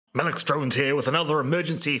Malex Drones here with another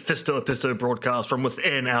emergency Fisto-Episto broadcast from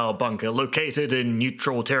within our bunker, located in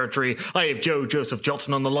neutral territory. I have Joe Joseph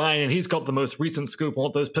Johnson on the line, and he's got the most recent scoop on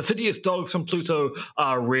what those perfidious dogs from Pluto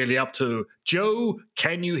are really up to. Joe,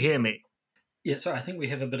 can you hear me? Yeah, sorry, I think we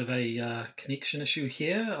have a bit of a connection issue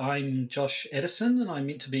here. I'm Josh Edison, and I'm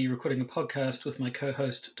meant to be recording a podcast with my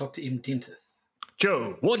co-host, Dr. M. Dentith.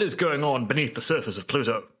 Joe, what is going on beneath the surface of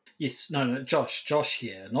Pluto? Yes, no, Josh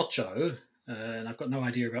here, not Joe. And I've got no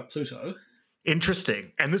idea about Pluto.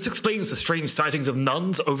 Interesting. And this explains the strange sightings of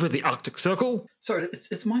nuns over the Arctic Circle? Sorry,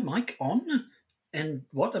 is my mic on? And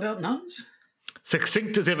what about nuns?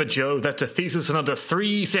 Succinct as ever, Joe. That's a thesis in under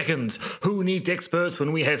 3 seconds. Who needs experts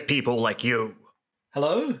when we have people like you?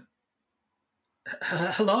 Hello?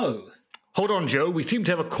 Hello? Hold on, Joe. We seem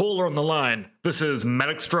to have a caller on the line. This is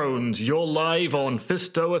Malex Drones. You're live on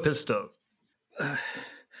Fisto-Episto.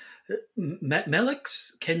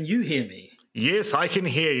 Malex, can you hear me? Yes, I can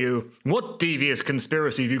hear you. What devious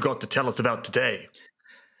conspiracy have you got to tell us about today?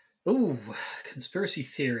 Ooh, conspiracy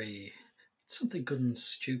theory. Something good and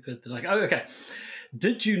stupid that Oh, okay.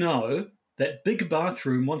 Did you know that Big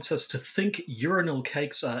Bathroom wants us to think urinal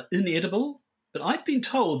cakes are inedible? But I've been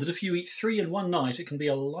told that if you eat 3 in one night, it can be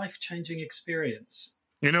a life-changing experience.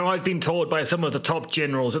 You know, I've been told by some of the top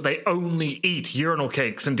generals that they only eat urinal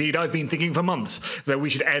cakes. Indeed, I've been thinking for months that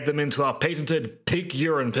we should add them into our patented pig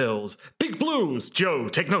urine pills. Big Blues! Joe,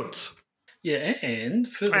 take notes. Yeah, and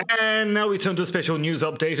And now we turn to a special news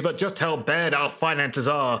update about just how bad our finances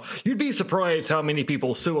are. You'd be surprised how many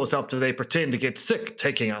people sue us after they pretend to get sick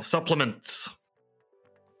taking our supplements.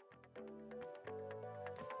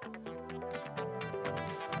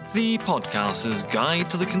 The Podcaster's Guide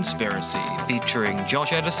to the Conspiracy, featuring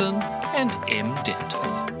Josh Edison and M.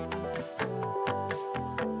 Dentith.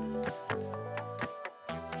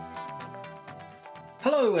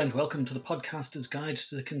 Hello and welcome to the Podcaster's Guide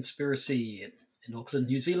to the Conspiracy. In Auckland,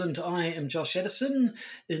 New Zealand, I am Josh Edison.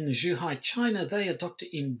 In Zhuhai, China, they are Dr.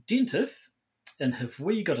 M. Dentith. And have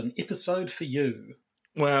we got an episode for you?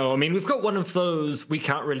 Well, I mean, we've got one of those we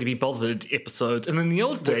can't really be bothered episodes, and in the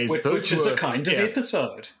old days, which is a kind of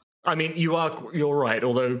episode. I mean, you're right,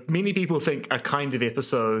 although many people think a kind of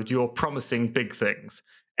episode, you're promising big things,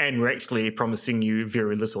 and we're actually promising you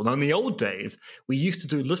very little. Now, in the old days, we used to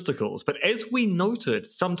do listicles, but as we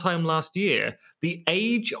noted sometime last year, the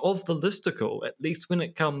age of the listicle, at least when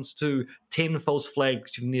it comes to 10 false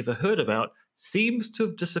flags you've never heard about, seems to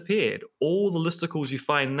have disappeared. All the listicles you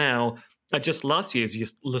find now are just last year's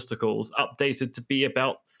listicles, updated to be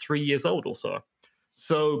about 3 years old or so.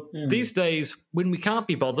 So these days, when we can't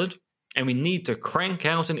be bothered and we need to crank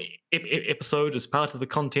out an episode as part of the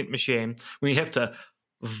content machine, we have to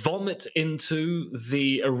vomit into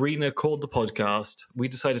the arena called the podcast, we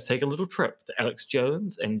decided to take a little trip to Alex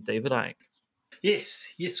Jones and David Icke.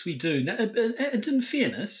 Yes, we do. Now, and in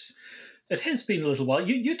fairness, it has been a little while.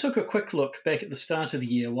 You took a quick look back at the start of the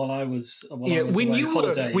year while I was away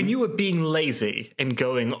holidaying. When you were being lazy and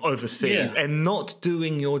going overseas and not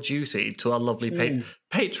doing your duty to our lovely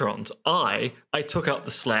patrons, I took up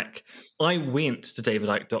the slack. I went to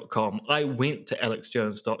davidicke.com. I went to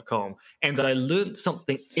alexjones.com, and I learned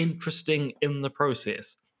something interesting in the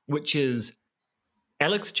process, which is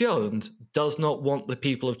Alex Jones does not want the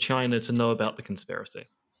people of China to know about the conspiracy.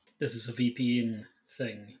 This is a VPN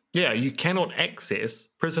thing. Yeah, you cannot access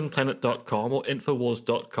prisonplanet.com or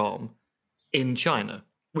infowars.com in China,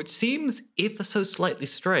 which seems ever so slightly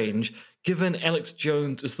strange given Alex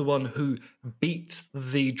Jones is the one who beats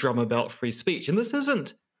the drum about free speech. And this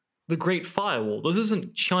isn't the Great Firewall. This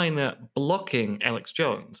isn't China blocking Alex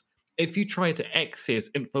Jones. If you try to access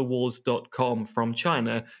infowars.com from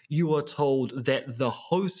China, you are told that the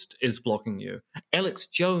host is blocking you. Alex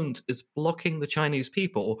Jones is blocking the Chinese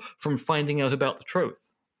people from finding out about the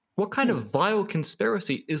truth. What kind of vile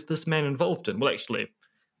conspiracy is this man involved in? Well, actually,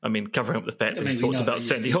 I mean, covering up the fact that he talked about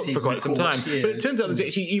Sandy Hook for quite some time. Yeah. But it turns out there's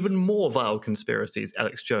actually even more vile conspiracies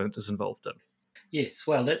Alex Jones is involved in. Yes,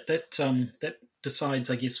 well, that decides,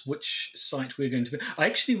 I guess, which site we're going to be.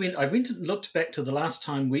 I went and looked back to the last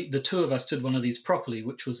time the two of us did one of these properly,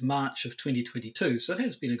 which was March of 2022. So it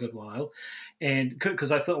has been a good while. And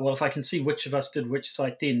because I thought, well, if I can see which of us did which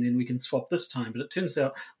site then we can swap this time. But it turns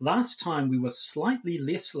out last time we were slightly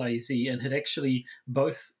less lazy and had actually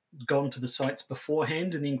both gone to the sites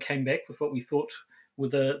beforehand and then came back with what we thought were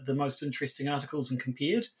the most interesting articles and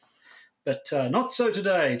compared. But not so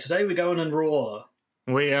today. Today we're going in raw.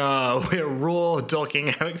 We're raw docking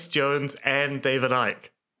Alex Jones and David Icke.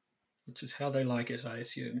 Which is how they like it, I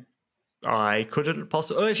assume. I couldn't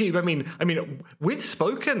possibly... Actually, I mean, we've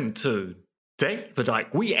spoken to David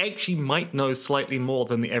Icke. We actually might know slightly more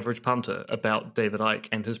than the average punter about David Icke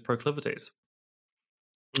and his proclivities.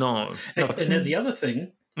 No. And now the other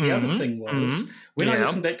thing was, when I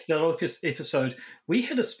listened back to that old episode, we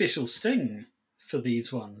had a special sting for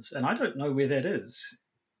these ones, and I don't know where that is.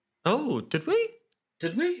 Oh, did we?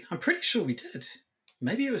 Did we? I'm pretty sure we did.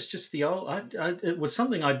 Maybe it was just the old. It was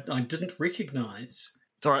something I didn't recognise.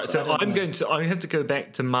 All right, so I have to go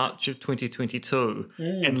back to March of 2022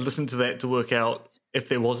 and listen to that to work out if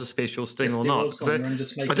there was a special sting or not. I'm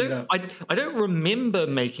just making it up. I don't remember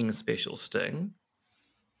making a special sting.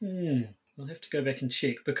 I'll have to go back and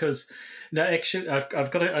check, because no, actually,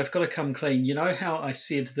 I've got to come clean. You know how I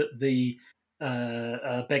said that the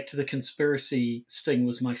Back to the Conspiracy sting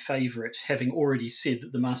was my favourite, having already said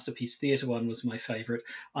that the Masterpiece Theatre one was my favourite.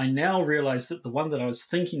 I now realise that the one that I was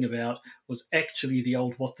thinking about was actually the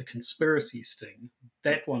old What the Conspiracy sting.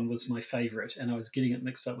 That one was my favourite, and I was getting it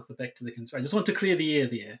mixed up with the Back to the Conspiracy. I just want to clear the air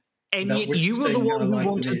there. And yet you were the one who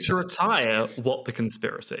wanted to retire What the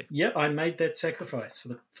Conspiracy. Yeah, I made that sacrifice for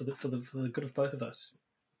the good of both of us.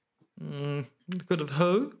 The good of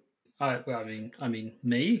who? I mean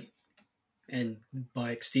me. And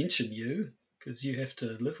by extension, you, because you have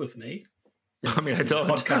to live with me. I mean, I don't.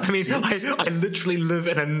 I mean, I literally live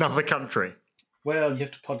in another country. Well, you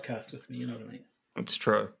have to podcast with me, you know what I mean? It's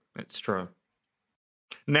true. It's true.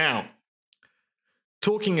 Now,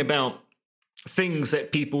 talking about things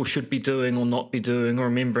that people should be doing or not be doing or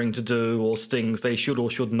remembering to do, or stings they should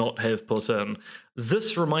or should not have put in,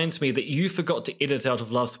 this reminds me that you forgot to edit out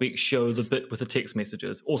of last week's show the bit with the text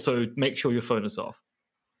messages. Also, make sure your phone is off.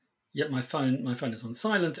 Yep, my phone is on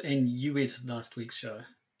silent, and you edited last week's show.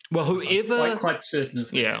 Well, whoever... I'm quite certain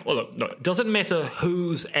of that. Yeah, well, look, no, it doesn't matter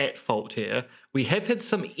who's at fault here. We have had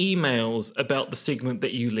some emails about the segment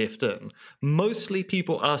that you left in, mostly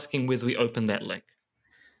people asking whether we opened that link.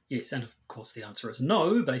 Yes, and of course the answer is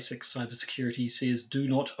no. Basic cybersecurity says do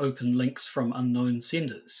not open links from unknown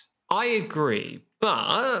senders. I agree,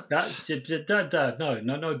 but... No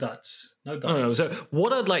buts. No buts. No, so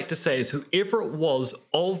what I'd like to say is whoever it was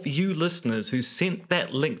of you listeners who sent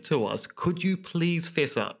that link to us, could you please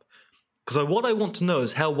fess up? Because what I want to know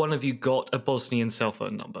is how one of you got a Bosnian cell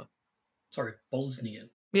phone number. Sorry, Bosnian.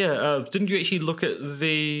 Yeah, didn't you actually look at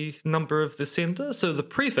the number of the sender? So the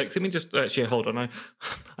prefix, let me just... Actually, hold on. I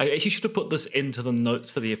actually should have put this into the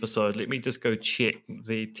notes for the episode. Let me just go check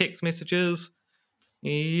the text messages.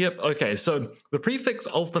 Yep, okay, so the prefix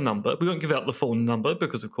of the number, we won't give out the full number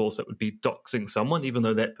because, of course, that would be doxing someone, even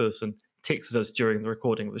though that person texted us during the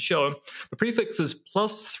recording of the show. The prefix is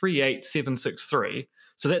 +38763,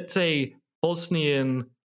 so that's a Bosnian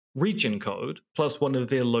region code plus one of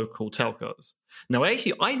their local telcos. Now,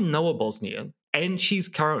 actually, I know a Bosnian, and she's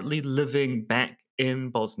currently living back in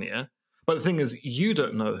Bosnia, but the thing is, you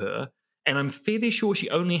don't know her, and I'm fairly sure she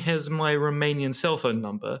only has my Romanian cell phone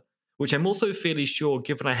number, which I'm also fairly sure,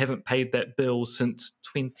 given I haven't paid that bill since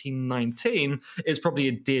 2019, is probably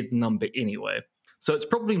a dead number anyway. So it's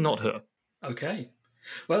probably not her. Okay.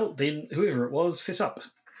 Well, then, whoever it was, fess up.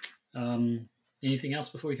 Anything else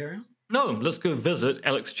before we carry on? No, let's go visit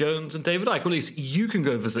Alex Jones and David Icke. Or at least you can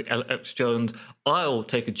go visit Alex Jones. I'll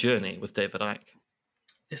take a journey with David Icke.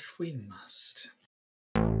 If we must.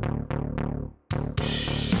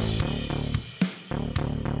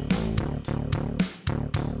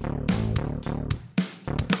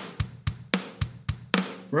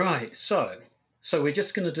 Right, so we're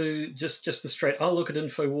just going to do just the straight. I'll look at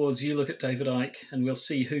InfoWars, you look at David Icke, and we'll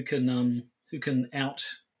see who can out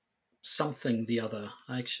something the other.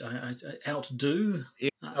 I outdo. Yeah.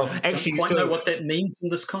 I don't quite know what that means in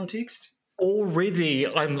this context. Already,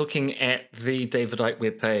 I'm looking at the David Icke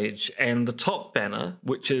webpage, and the top banner,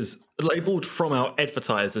 which is labelled from our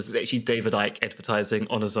advertisers, is actually David Icke advertising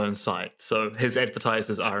on his own site. So his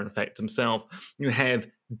advertisers are, in fact, himself. You have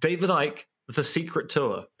David Icke, the secret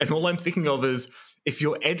tour. And all I'm thinking of is, if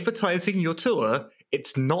you're advertising your tour,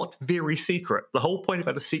 it's not very secret. The whole point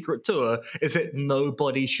about a secret tour is that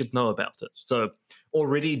nobody should know about it. So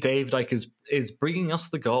already David Icke is bringing us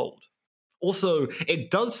the gold. Also,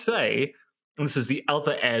 it does say, and this is the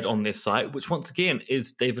other ad on their site, which once again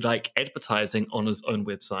is David Icke advertising on his own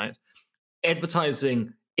website,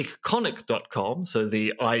 advertising iconic.com, so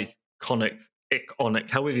the iconic,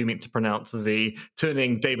 however you meant to pronounce the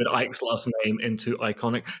turning David Icke's last name into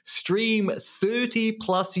iconic. Stream 30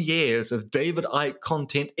 plus years of David Icke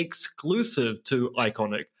content exclusive to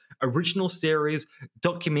Iconic. Original series,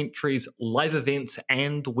 documentaries, live events,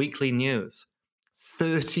 and weekly news.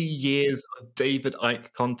 30 years of David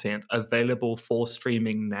Icke content available for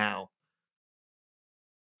streaming now.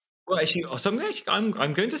 Well, actually, so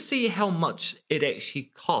I'm going to see how much it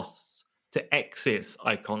actually costs to access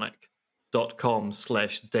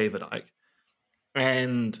iconic.com/David Icke.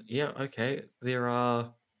 And yeah, okay,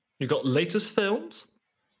 you've got latest films.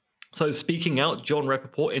 So Speaking Out, John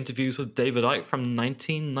Rappaport interviews with David Icke from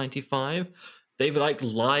 1995. David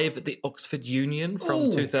Icke live at the Oxford Union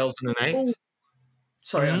from 2008. Ooh.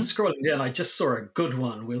 Sorry, I'm scrolling down. I just saw a good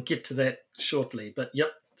one. We'll get to that shortly. But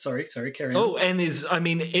yep, sorry, carry on. Oh, and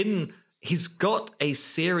he's got a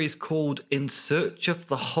series called In Search of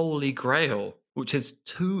the Holy Grail, which has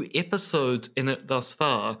 2 episodes in it thus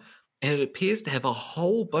far, and it appears to have a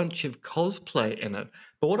whole bunch of cosplay in it.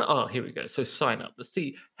 But here we go. So sign up. Let's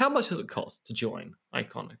see, how much does it cost to join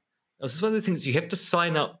Iconic? This is one of the things you have to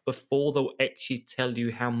sign up before they'll actually tell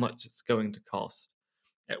you how much it's going to cost.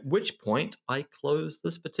 At which point, I close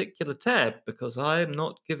this particular tab because I am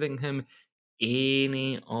not giving him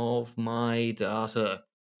any of my data.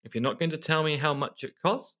 If you're not going to tell me how much it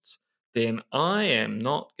costs, then I am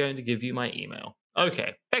not going to give you my email.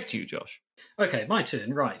 Okay, back to you, Josh. Okay, my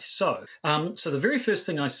turn. Right. So the very first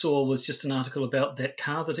thing I saw was just an article about that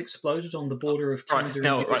car that exploded on the border of Canada and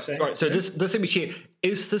USA. Right. So just let me check.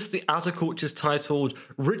 Is this the article which is titled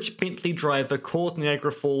 "Rich Bentley Driver Caused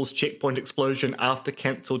Niagara Falls Checkpoint Explosion After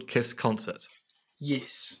Cancelled Kiss Concert"?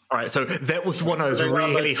 Yes. All right. So that was one I was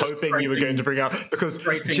really hoping you were going to bring up, because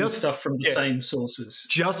just stuff from the same sources.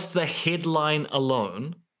 Just the headline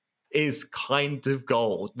alone is kind of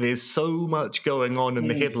gold. There's so much going on in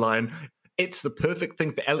the headline. It's the perfect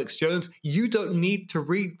thing for Alex Jones. You don't need to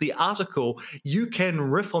read the article. You can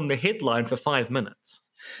riff on the headline for 5 minutes.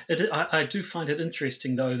 I do find it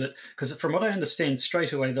interesting, though, that because from what I understand,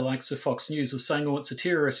 straight away the likes of Fox News was saying, it's a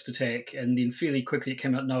terrorist attack, and then fairly quickly it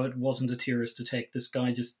came out, no, it wasn't a terrorist attack. This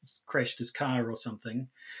guy just crashed his car or something.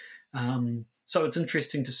 So it's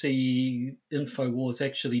interesting to see InfoWars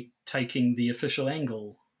actually taking the official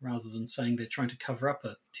angle rather than saying they're trying to cover up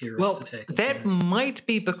a terrorist attack. That might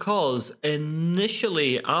be because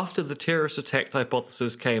initially, after the terrorist attack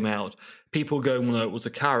hypothesis came out, people going, well, no, it was a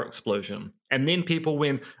car explosion. And then people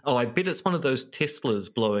went, I bet it's one of those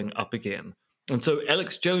Teslas blowing up again. And so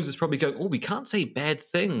Alex Jones is probably going, we can't say bad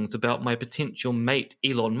things about my potential mate,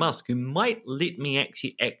 Elon Musk, who might let me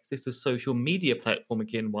actually access a social media platform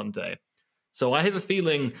again one day. So I have a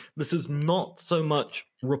feeling this is not so much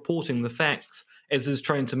reporting the facts as is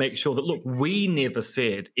trying to make sure that, look, we never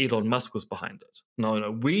said Elon Musk was behind it.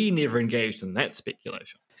 No, we never engaged in that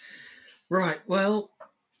speculation. Right. Well,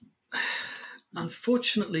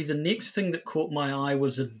 unfortunately, the next thing that caught my eye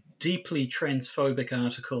was a deeply transphobic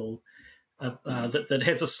article that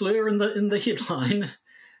has a slur in the headline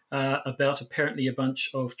about apparently a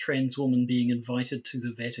bunch of trans women being invited to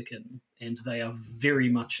the Vatican, and they are very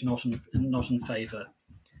much not in favour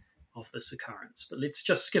of this occurrence. But let's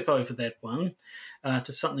just skip over that one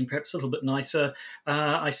to something perhaps a little bit nicer.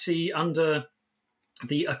 I see under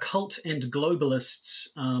the occult and globalists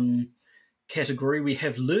category, we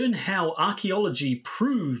have learn how archaeology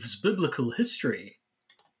proves biblical history.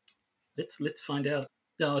 Let's find out.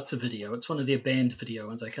 Oh, it's a video. It's one of their banned video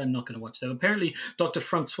ones. Okay, I'm not going to watch that. Apparently, Dr.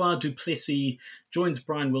 Francois Duplessis joins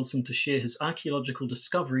Brian Wilson to share his archaeological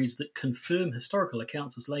discoveries that confirm historical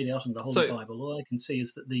accounts as laid out in the Holy Bible. All I can see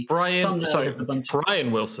is that the thumbnail is a bunch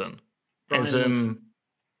Brian Wilson. As in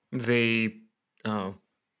the... Oh,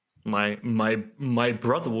 my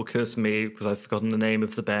brother will curse me because I've forgotten the name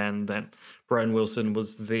of the band that Brian Wilson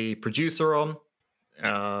was the producer on.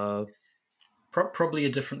 Probably a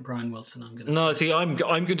different Brian Wilson, I'm going to say. No, see, I'm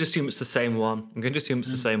going to assume it's the same one. The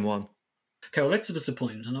same one. Okay, well, that's a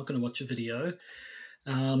disappointment. I'm not going to watch a video.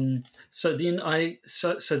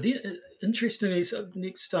 Interestingly,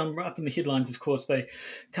 next up in the headlines, of course, they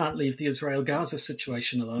can't leave the Israel-Gaza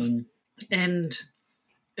situation alone. And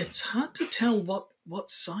it's hard to tell what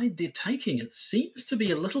side they're taking. It seems to be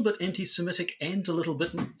a little bit anti-Semitic and a little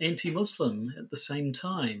bit anti-Muslim at the same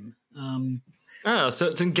time. So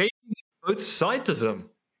it's engaging both sidesism.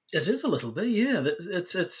 It is a little bit, yeah.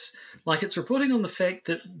 It's like it's reporting on the fact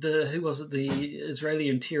that the Israeli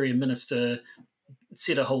Interior Minister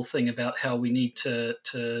said a whole thing about how we need to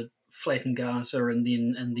flatten Gaza, and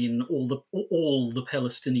then all the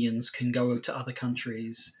Palestinians can go to other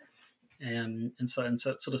countries, and so it's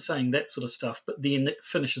sort of saying that sort of stuff. But then it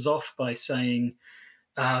finishes off by saying,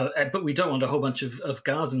 but we don't want a whole bunch of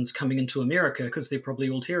Gazans coming into America because they're probably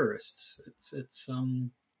all terrorists. It's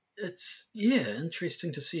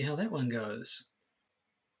interesting to see how that one goes.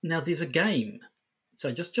 Now there's a game.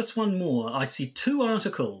 So just one more. I see 2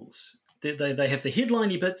 articles. They have the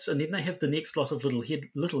headliney bits, and then they have the next lot of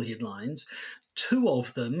little headlines. 2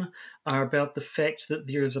 of them are about the fact that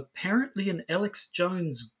there is apparently an Alex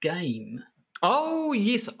Jones game. Oh,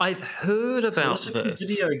 yes, I've heard about Political this.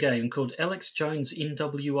 video game called Alex Jones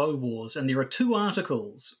NWO Wars, and there are 2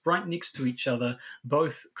 articles right next to each other,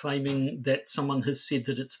 both claiming that someone has said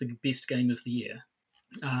that it's the best game of the year.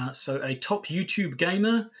 So a top YouTube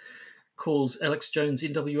gamer calls Alex Jones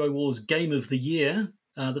NWO Wars Game of the Year.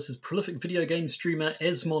 This is prolific video game streamer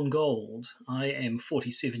Asmongold. I am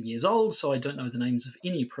 47 years old, so I don't know the names of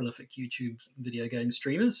any prolific YouTube video game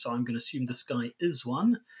streamers, so I'm going to assume this guy is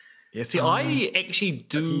one. Yeah, see, I actually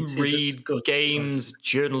do read games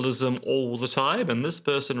journalism all the time, and this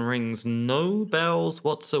person rings no bells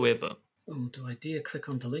whatsoever. Oh, do I dare click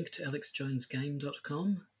on the link to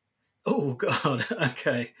alexjonesgame.com? Oh, God,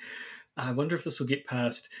 okay. I wonder if this will get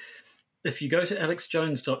past. If you go to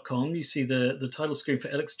alexjones.com, you see the title screen for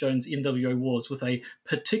Alex Jones NWO Wars with a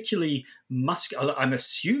particularly muscular, I'm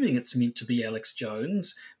assuming it's meant to be Alex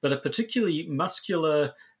Jones, but a particularly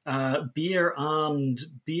muscular, bare-armed,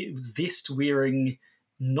 vest-wearing,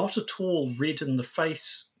 not at all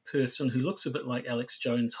red-in-the-face person who looks a bit like Alex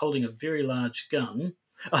Jones holding a very large gun.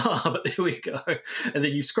 But there we go. And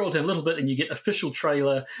then you scroll down a little bit and you get official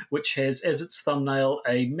trailer, which has as its thumbnail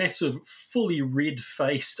a massive, fully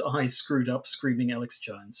red-faced, eyes screwed up, screaming Alex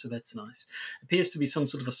Jones. So that's nice. Appears to be some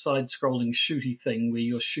sort of a side-scrolling shooty thing where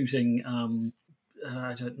you're shooting,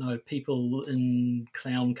 I don't know, people in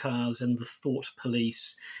clown cars and the Thought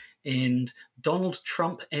Police. And Donald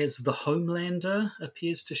Trump as the Homelander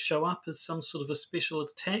appears to show up as some sort of a special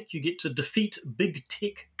attack. You get to defeat big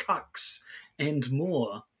tech cucks and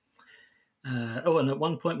more. And at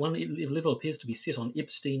one point, one level appears to be set on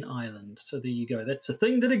Epstein Island. So there you go. That's a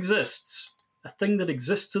thing that exists. A thing that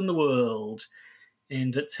exists in the world.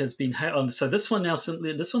 And it has been... So this one now...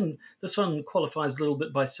 This one qualifies a little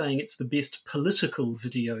bit by saying it's the best political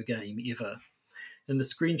video game ever. In the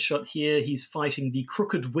screenshot here, he's fighting the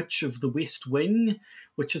Crooked Witch of the West Wing,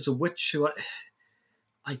 which is a witch who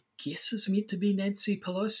I guess is meant to be Nancy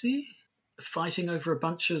Pelosi, fighting in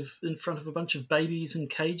front of a bunch of babies in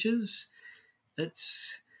cages.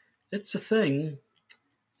 It's a thing.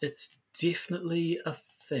 It's definitely a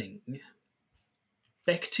thing.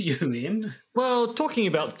 Back to you, Ian. Well, talking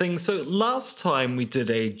about things, so last time we did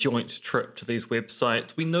a joint trip to these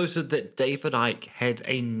websites, we noted that David Icke had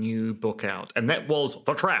a new book out, and that was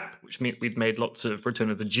The Trap, which meant we'd made lots of Return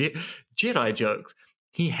of the Jedi jokes.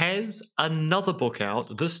 He has another book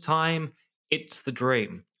out. This time, it's The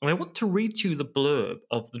Dream. And I want to read you the blurb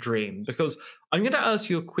of The Dream, because I'm going to ask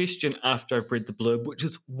you a question after I've read the blurb, which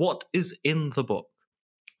is, what is in the book?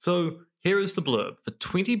 So here is the blurb. For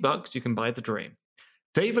 $20, you can buy The Dream.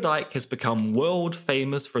 David Icke has become world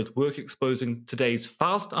famous for his work exposing today's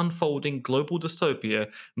fast unfolding global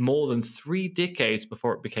dystopia more than 3 decades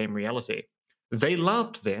before it became reality. They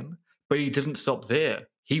laughed then, but he didn't stop there.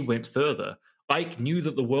 He went further. Icke knew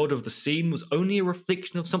that the world of the scene was only a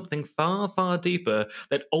reflection of something far, far deeper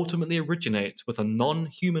that ultimately originates with a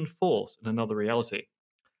non-human force in another reality.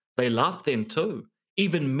 They laughed then too,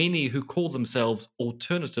 even many who call themselves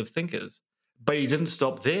alternative thinkers. But he didn't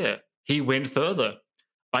stop there. He went further.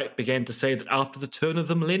 Icke began to say that after the turn of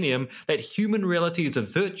the millennium, that human reality is a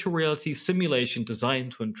virtual reality simulation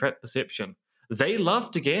designed to entrap perception. They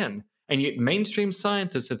laughed again, and yet mainstream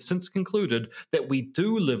scientists have since concluded that we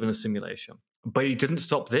do live in a simulation. But he didn't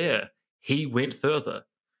stop there. He went further.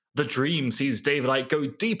 The Dream sees David Icke go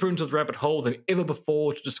deeper into the rabbit hole than ever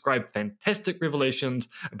before to describe fantastic revelations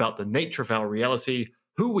about the nature of our reality,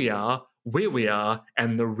 who we are, where we are,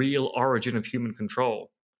 and the real origin of human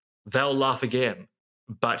control. They'll laugh again.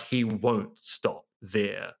 But he won't stop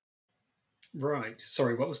there. Right.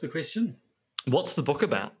 Sorry, what was the question? What's the book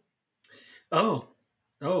about? Oh.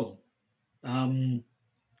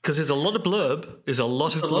 Because there's a lot of blurb. There's a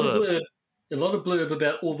lot of blurb. A lot of blurb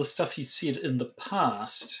about all the stuff he said in the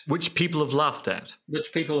past. Which people have laughed at.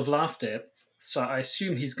 So I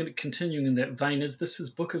assume he's going to continue in that vein. Is this his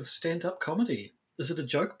book of stand-up comedy? Is it a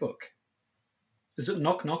joke book? Is it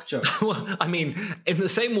knock-knock jokes? Well, I mean, in the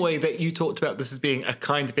same way that you talked about this as being a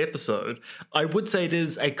kind of episode, I would say it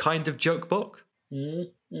is a kind of joke book.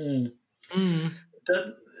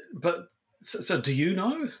 So do you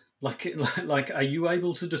know? Like, are you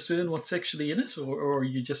able to discern what's actually in it, or are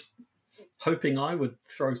you just hoping I would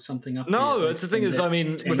throw something up? No, that's the thing is, I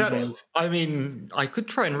could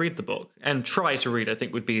try and read the book, and try to read, I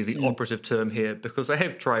think, would be the operative term here, because I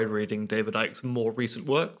have tried reading David Icke's more recent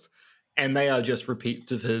works. And they are just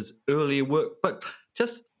repeats of his earlier work, but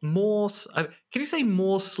just more. Can you say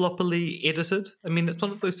more sloppily edited? I mean, it's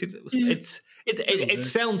one of those. It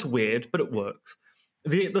sounds weird, but it works.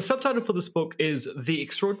 The subtitle for this book is "The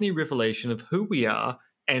Extraordinary Revelation of Who We Are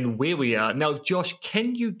and Where We Are." Now, Josh,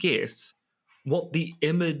 can you guess what the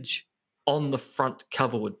image on the front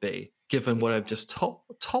cover would be, given what I've just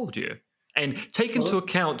told you, and take into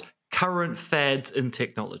account current fads in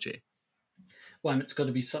technology. Well, it's got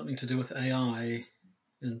to be something to do with AI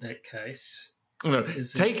in that case. No,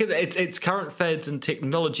 it's current fads in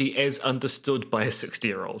technology as understood by a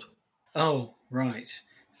 60-year-old. Oh, right.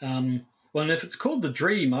 Well, and if it's called The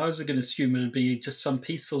Dream, I was going to assume it'd be just some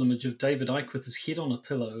peaceful image of David Icke with his head on a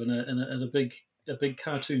pillow and a big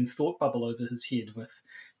cartoon thought bubble over his head with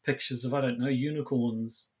pictures of, I don't know,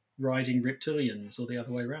 unicorns riding reptilians or the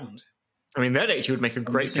other way around. I mean, that actually would make a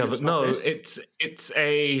great cover. No, it's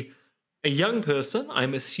a young person.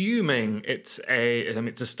 I'm assuming it's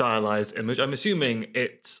a stylized image. I'm assuming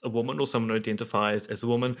it's a woman or someone who identifies as a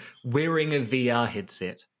woman wearing a VR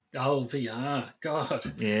headset. Oh, VR.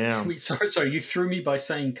 God. Yeah. Sorry, you threw me by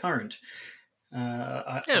saying current.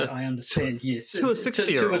 I understand, yes. To a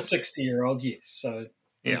 60-year-old. To a 60-year-old, yes. So,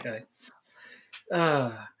 okay.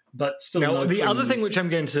 But still. Now, the other thing which I'm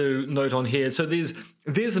going to note on here, so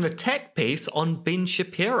there's an attack piece on Ben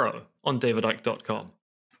Shapiro on davidicke.com.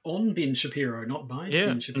 On Ben Shapiro, not by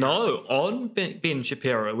Ben Shapiro. No, on Ben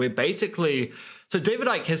Shapiro, where basically... So David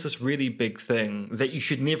Icke has this really big thing that you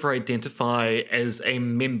should never identify as a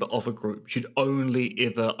member of a group. You should only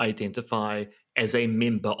ever identify as a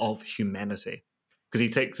member of humanity. Because he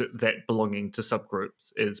takes it that belonging to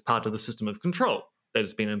subgroups is part of the system of control that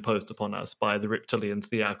has been imposed upon us by the reptilians,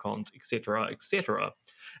 the archons, etc., etc.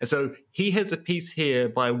 And so he has a piece here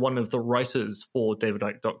by one of the writers for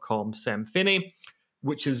davidicke.com, Sam Finney,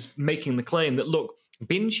 which is making the claim that, look,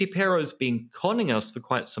 Ben Shapiro's been conning us for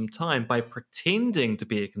quite some time by pretending to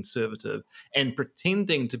be a conservative and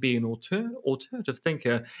pretending to be an alternative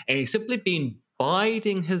thinker, and he's simply been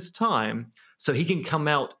biding his time so he can come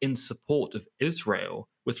out in support of Israel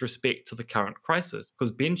with respect to the current crisis,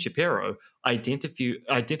 because Ben Shapiro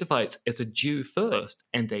identifies as a Jew first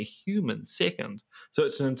and a human second. So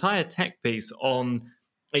it's an entire attack piece on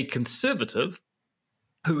a conservative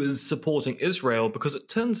who is supporting Israel, because it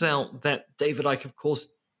turns out that David Icke, of course,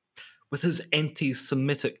 with his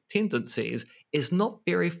anti-Semitic tendencies, is not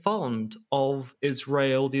very fond of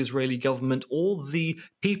Israel, the Israeli government, or the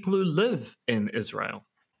people who live in Israel.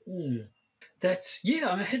 I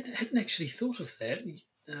hadn't actually thought of that.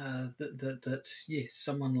 That yes,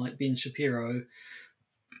 someone like Ben Shapiro,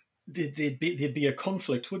 there'd be a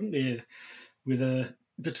conflict, wouldn't there,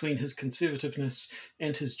 between his conservativeness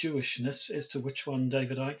and his Jewishness as to which one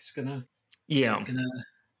David Icke's gonna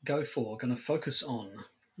go for, gonna focus on.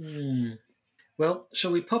 Well,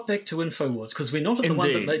 shall we pop back to InfoWars? Because we're not at the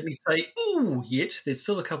one that made me say, ooh, yet. There's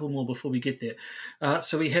still a couple more before we get there.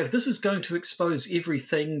 So we have This Is Going to Expose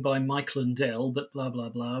Everything by Mike Lindell, but blah, blah,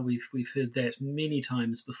 blah. We've heard that many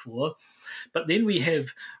times before. But then we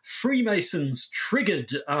have Freemasons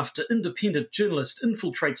Triggered After Independent Journalist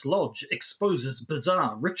Infiltrates Lodge, Exposes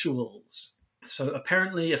Bizarre Rituals. So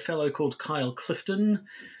apparently a fellow called Kyle Clifton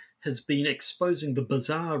has been exposing the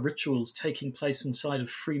bizarre rituals taking place inside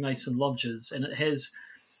of Freemason lodges, and it has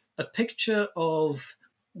a picture of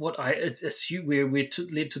what I assume we're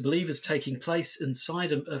led to believe is taking place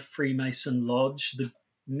inside a Freemason lodge.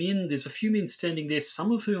 There's a few men standing there,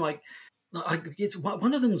 some of whom I guess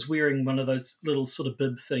one of them's wearing one of those little sort of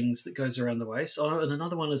bib things that goes around the waist, and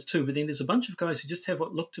another one is too, but then there's a bunch of guys who just have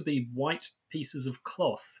what look to be white pieces of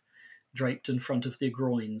cloth draped in front of their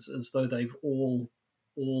groins, as though they've all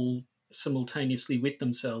simultaneously wet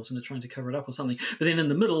themselves and are trying to cover it up or something. But then in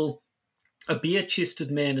the middle, a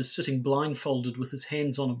bare-chested man is sitting blindfolded with his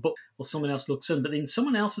hands on a book while someone else looks in, but then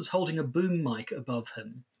someone else is holding a boom mic above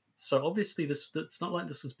him. So obviously it's not like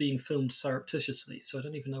this was being filmed surreptitiously, so I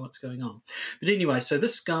don't even know what's going on. But anyway, so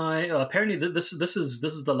this guy, apparently this is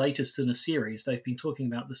the latest in a series. They've been talking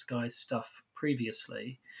about this guy's stuff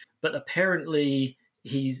previously, but apparently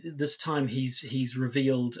he's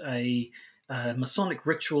revealed a Masonic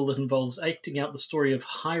ritual that involves acting out the story of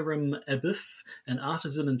Hiram Abiff, an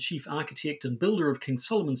artisan and chief architect and builder of King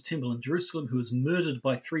Solomon's Temple in Jerusalem, who was murdered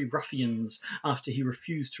by 3 ruffians after he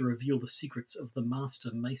refused to reveal the secrets of the Master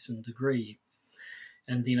Mason degree.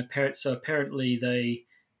 And then apparently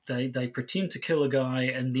they pretend to kill a guy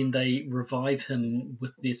and then they revive him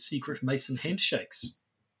with their secret Mason handshakes.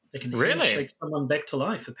 They can handshake someone back to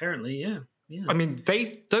life, apparently, yeah. I mean,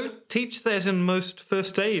 they don't teach that in most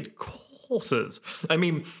first aid courses. I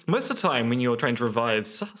mean, most of the time when you're trying to revive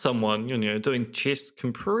someone, doing chest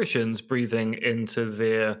compressions, breathing into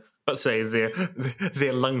their, let's say,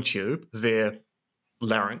 their lung tube, their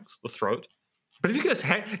larynx, the throat. But if you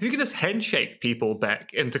could just handshake people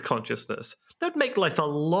back into consciousness, that'd make life a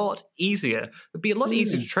lot easier. It'd be a lot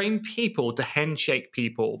easier to train people to handshake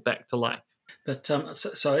people back to life. But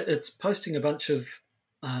so it's posting a bunch of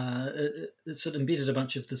it sort of embedded a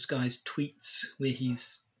bunch of this guy's tweets where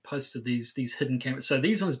he's posted these hidden cameras. So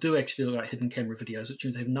these ones do actually look like hidden camera videos, which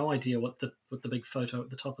means I have no idea what the big photo at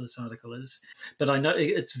the top of this article is. But I know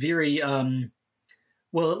it's very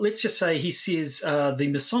well. Let's just say he says the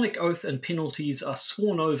Masonic oath and penalties are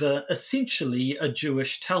sworn over essentially a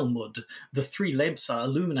Jewish Talmud. The three lamps are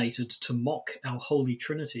illuminated to mock our Holy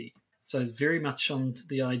Trinity. So it's very much on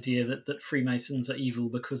the idea that Freemasons are evil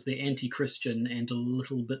because they're anti-Christian and a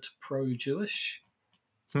little bit pro-Jewish,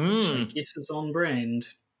 which I guess is on brand.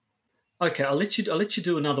 Okay, I'll let you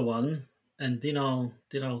do another one, and then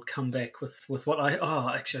I'll come back with what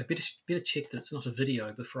actually I better check that it's not a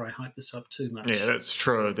video before I hype this up too much. Yeah, that's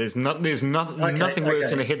true. There's nothing worse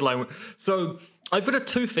than a headline. So I've got a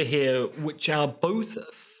twofer here, which are both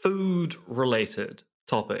food-related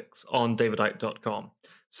topics on davidicke.com.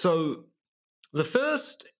 So the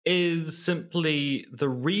first is simply the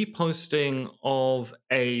reposting of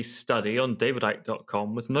a study on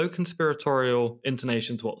davidicke.com with no conspiratorial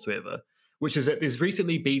intonations whatsoever, which is that there's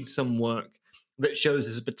recently been some work that shows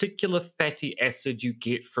there's a particular fatty acid you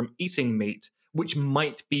get from eating meat, which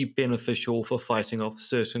might be beneficial for fighting off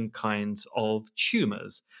certain kinds of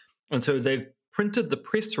tumors. And so they've printed the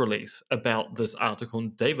press release about this article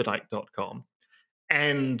on davidicke.com,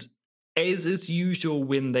 and as is usual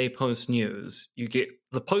when they post news, you get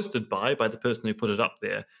the posted by the person who put it up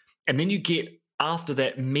there, and then you get, after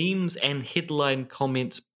that, memes and headline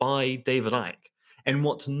comments by David Icke. And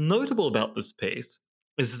what's notable about this piece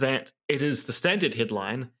is that it is the standard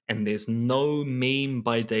headline, and there's no meme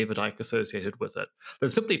by David Icke associated with it.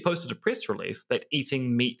 They've simply posted a press release that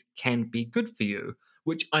eating meat can be good for you,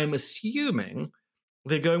 which I'm assuming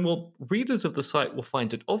they're going, well, readers of the site will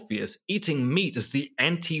find it obvious. Eating meat is the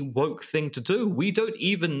anti-woke thing to do. We don't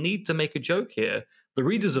even need to make a joke here. The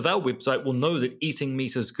readers of our website will know that eating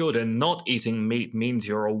meat is good, and not eating meat means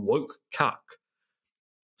you're a woke cuck.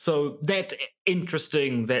 So that's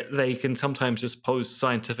interesting that they can sometimes just post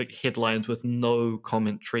scientific headlines with no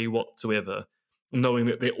commentary whatsoever, knowing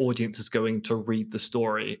that their audience is going to read the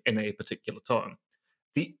story in a particular tone.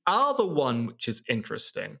 The other one, which is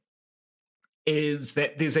interesting, is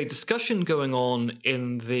that there's a discussion going on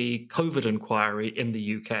in the COVID inquiry in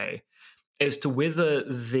the UK as to whether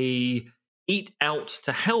the Eat Out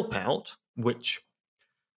to Help Out, which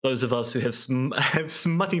those of us who have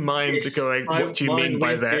smutty minds are going, what do you mean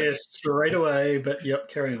by that? Yes, straight away, but yep,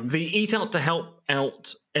 carry on. The Eat Out to Help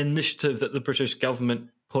Out initiative that the British government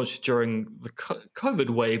pushed during the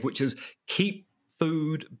COVID wave, which is keep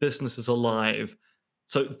food businesses alive.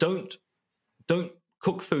 So don't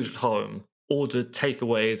cook food at home. Order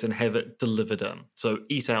takeaways and have it delivered in. So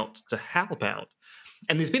Eat Out to Help Out.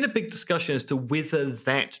 And there's been a big discussion as to whether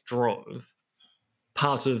that drove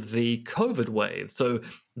part of the COVID wave. So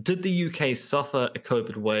did the UK suffer a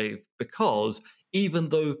COVID wave because even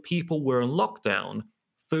though people were in lockdown,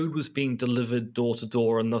 food was being delivered door to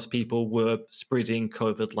door, and thus people were spreading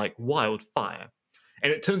COVID like wildfire?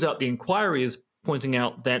 And it turns out the inquiry is pointing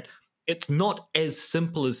out that it's not as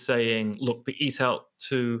simple as saying, look, the Eat Out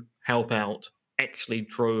to Help Out actually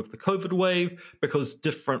drove the COVID wave, because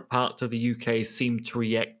different parts of the UK seem to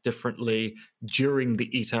react differently during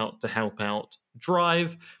the Eat Out to Help Out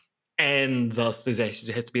drive, and thus there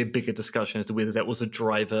has to be a bigger discussion as to whether that was a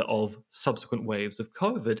driver of subsequent waves of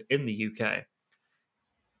COVID in the UK.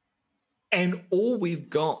 And all we've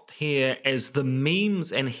got here as the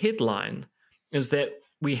memes and headline is that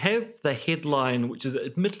we have the headline, which is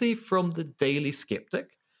admittedly from the Daily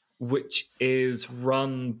Skeptic, which is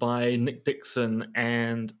run by Nick Dixon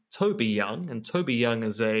and Toby Young. And Toby Young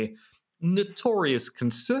is a notorious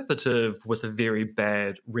conservative with a very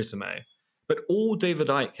bad resume. But all David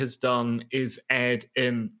Icke has done is add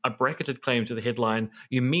in a bracketed claim to the headline,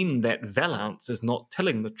 you mean that Valance is not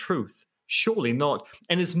telling the truth? Surely not.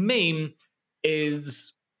 And his meme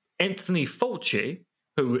is Anthony Fauci,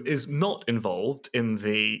 who is not involved in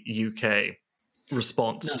the UK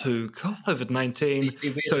response to COVID-19.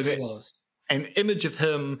 So that an image of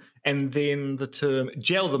him, and then the term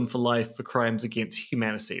jail them for life for crimes against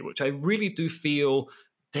humanity, which I really do feel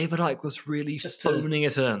David Icke was really phoning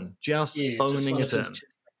it in. Phoning it in.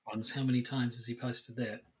 How many times has he posted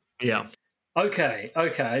that? Yeah. Okay.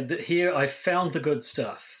 Here I found the good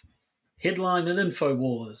stuff. Headline in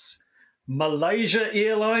InfoWars. Malaysia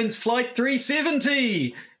Airlines Flight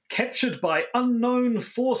 370 captured by unknown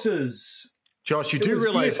forces. Josh, you do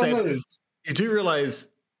realize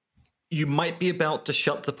you might be about to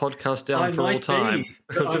shut the podcast down I for all might time. be,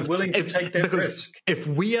 but I'm willing to take that risk. If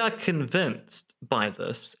we are convinced by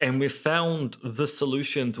this and we've found the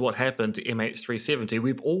solution to what happened to MH370,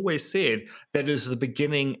 we've always said that is the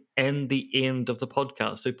beginning and the end of the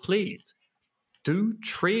podcast. So please do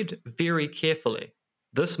tread very carefully.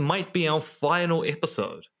 This might be our final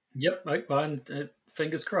episode. Yep,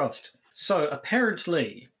 fingers crossed. So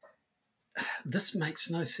apparently, this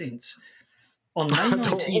makes no sense. On May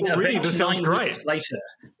 19th, really, this sounds great. Years later.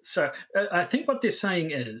 So I think what they're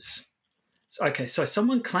saying is, okay, so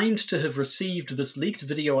someone claimed to have received this leaked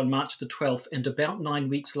video on March the 12th and about 9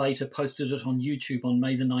 weeks later posted it on YouTube on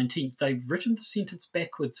May the 19th. They've written the sentence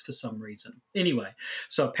backwards for some reason. Anyway,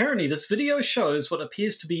 so apparently this video shows what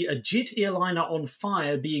appears to be a jet airliner on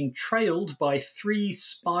fire being trailed by 3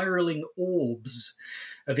 spiraling orbs.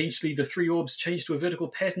 Eventually, the 3 orbs change to a vertical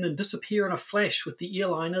pattern and disappear in a flash, with the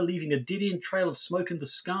airliner leaving a dead-end trail of smoke in the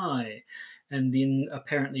sky. And then,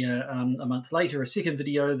 apparently, a month later, a second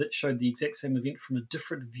video that showed the exact same event from a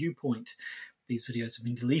different viewpoint. These videos have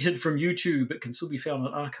been deleted from YouTube, but can still be found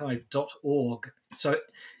on archive.org. So,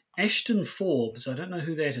 Ashton Forbes, I don't know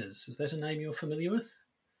who that is. Is that a name you're familiar with?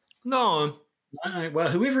 No. No, well,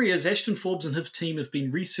 whoever he is, Ashton Forbes and his team have been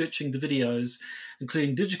researching the videos,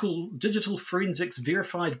 including digital forensics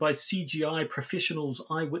verified by CGI professionals,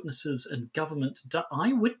 eyewitnesses, and government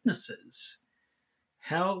eyewitnesses.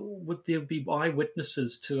 How would there be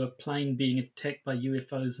eyewitnesses to a plane being attacked by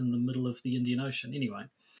UFOs in the middle of the Indian Ocean? Anyway.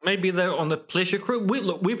 Maybe they're on a pleasure cruise.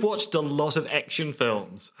 We've watched a lot of action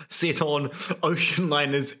films set on ocean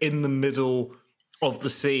liners in the middle of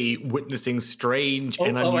the sea, witnessing strange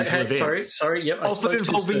and unusual events. Sorry. Yep, often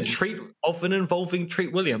involving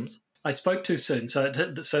Treat Williams. I spoke too soon. So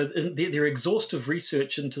their exhaustive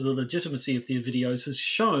research into the legitimacy of their videos has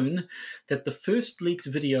shown that the first leaked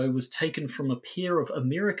video was taken from a pair of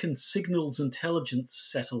American signals intelligence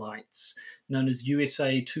satellites known as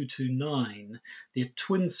USA 229. They're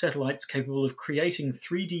twin satellites capable of creating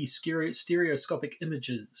 3D stereoscopic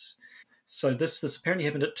images. So this apparently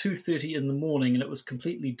happened at 2:30 in the morning, and it was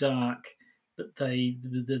completely dark. But the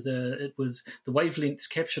wavelengths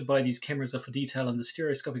captured by these cameras are for detail, and the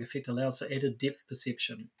stereoscopic effect allows for added depth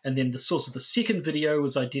perception. And then the source of the second video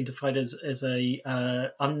was identified as a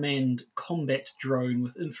unmanned combat drone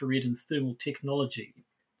with infrared and thermal technology,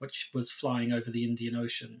 which was flying over the Indian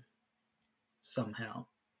Ocean somehow.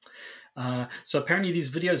 So apparently these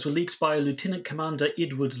videos were leaked by Lieutenant Commander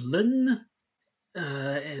Edward Lin.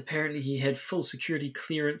 And apparently he had full security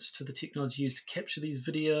clearance to the technology used to capture these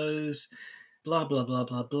videos. Blah blah blah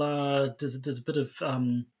blah blah. There's a bit of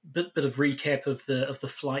recap of the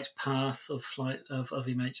flight path of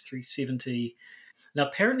MH370. Now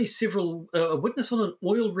apparently a witness on an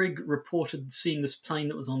oil rig reported seeing this plane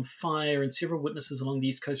that was on fire, and several witnesses along the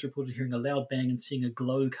East Coast reported hearing a loud bang and seeing a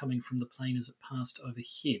glow coming from the plane as it passed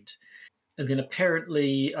overhead. And then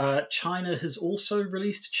apparently China has also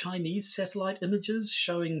released Chinese satellite images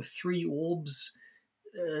showing 3 orbs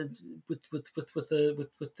with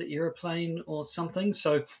the aeroplane or something.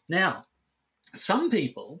 So now, some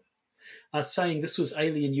people are saying this was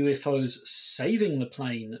alien UFOs saving the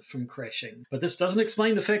plane from crashing. But this doesn't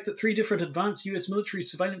explain the fact that 3 different advanced US military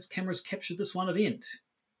surveillance cameras captured this one event.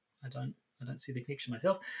 I don't see the connection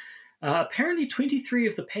myself. Apparently, 23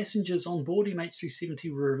 of the passengers on board MH370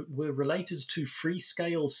 were related to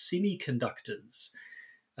free-scale semiconductors,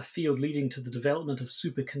 a field leading to the development of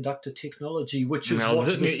superconductor technology, which is what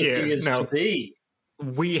this appears to be.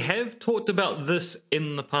 We have talked about this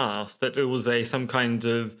in the past, that it was some kind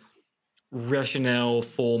of rationale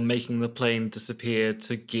for making the plane disappear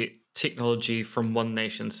to get technology from one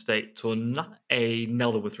nation state to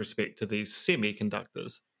another with respect to these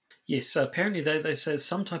semiconductors. Yes, so apparently they say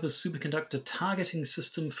some type of superconductor targeting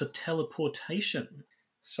system for teleportation.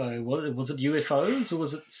 So was it UFOs or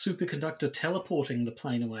was it superconductor teleporting the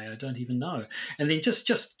plane away? I don't even know. And then just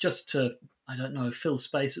to, I don't know, fill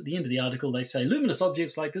space at the end of the article, they say luminous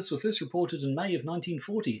objects like this were first reported in May of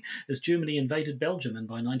 1940 as Germany invaded Belgium, and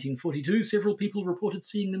by 1942 several people reported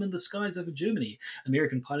seeing them in the skies over Germany.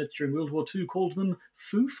 American pilots during World War II called them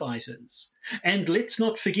Foo Fighters. And let's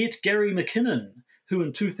not forget Gary McKinnon, who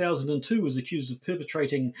in 2002 was accused of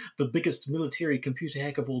perpetrating the biggest military computer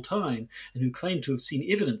hack of all time, and who claimed to have seen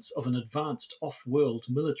evidence of an advanced off-world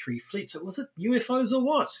military fleet. So was it UFOs or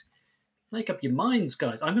what? Make up your minds,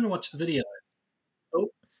 guys. I'm going to watch the video. Oh,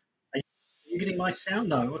 are you getting my sound?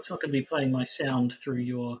 No, it's not going to be playing my sound through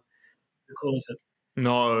your call, is it?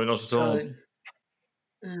 No, not at all.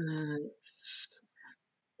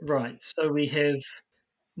 Right, so we have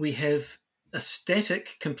a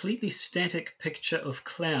completely static picture of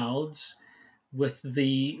clouds with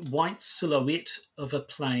the white silhouette of a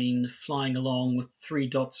plane flying along with 3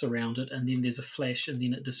 dots around it, and then there's a flash, and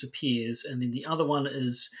then it disappears. And then the other one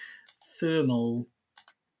is thermal,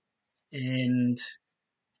 and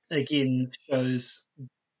again shows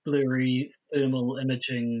blurry thermal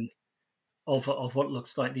imaging of what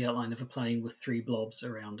looks like the outline of a plane with 3 blobs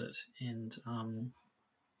around it. And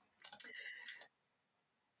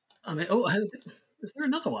I mean, is there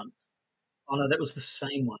another one? Oh no, that was the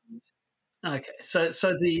same one. Okay, so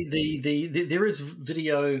the there is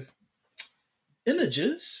video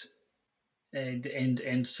images,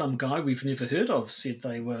 and some guy we've never heard of said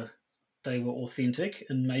they were authentic,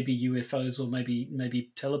 and maybe UFOs or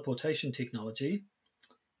maybe teleportation technology.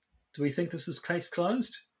 Do we think this is case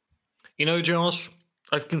closed? You know, Josh,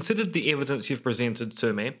 I've considered the evidence you've presented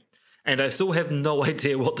to me, and I still have no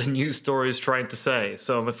idea what the news story is trying to say.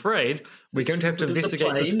 So I'm afraid we're going to have to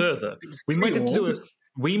investigate this further. We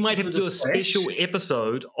might have to do a special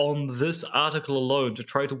episode on this article alone to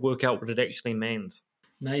try to work out what it actually means.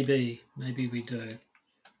 Maybe we do.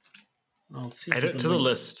 I'll see. Add it to the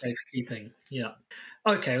list. Safekeeping. Yeah.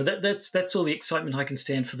 Okay. Well, that's all the excitement I can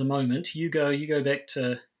stand for the moment. You go back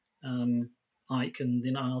to Ike, and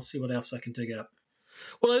then I'll see what else I can dig up.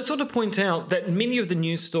 Well, I just want to point out that many of the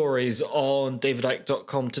news stories on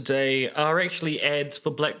davidicke.com today are actually ads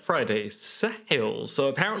for Black Friday sales. So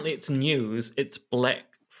apparently it's news, it's Black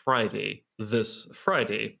Friday this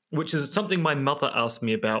Friday, which is something my mother asked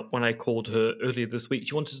me about when I called her earlier this week.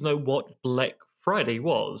 She wanted to know what Black Friday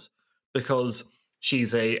was, because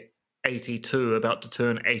she's a 82, about to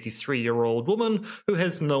turn 83-year-old woman who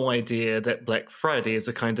has no idea that Black Friday is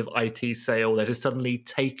a kind of IT sale that has suddenly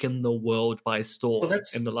taken the world by storm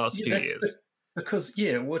in the last few years. Because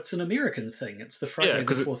it's an American thing. It's the Friday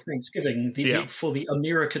before Thanksgiving, for the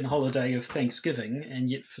American holiday of Thanksgiving, and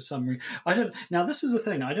yet for some reason Now this is the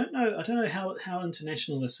thing. I don't know how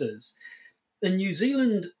international this is. In New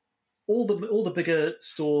Zealand, all the bigger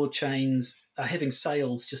store chains are having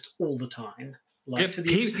sales just all the time. To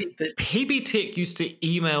the extent that PB Tech used to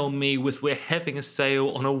email me with "we're having a sale"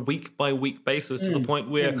 on a week-by-week basis, to the point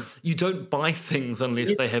where you don't buy things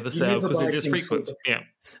unless they have a sale because it is frequent. Yeah,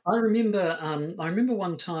 I remember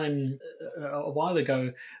one time a while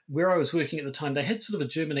ago where I was working at the time. They had sort of a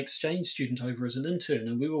German exchange student over as an intern,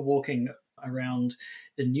 and we were walking around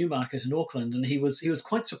in Newmarket in Auckland, and he was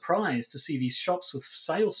quite surprised to see these shops with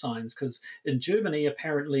sale signs, because in Germany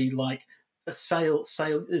apparently a sale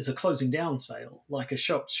is a closing down sale. Like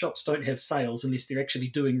shops don't have sales unless they're actually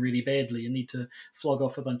doing really badly and need to flog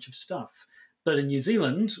off a bunch of stuff. But in New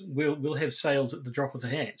Zealand, we'll have sales at the drop of a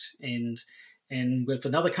hat, and if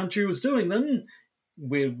another country was doing them,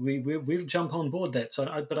 we'll jump on board that.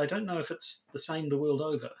 But I don't know if it's the same the world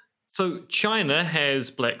over. So China has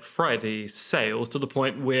Black Friday sales to the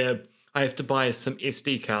point where I have to buy some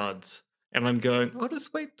SD cards. And I'm going, I'll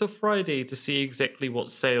just wait till Friday to see exactly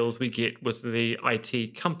what sales we get with the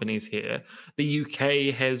IT companies here. The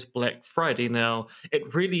UK has Black Friday now.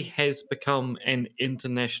 It really has become an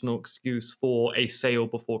international excuse for a sale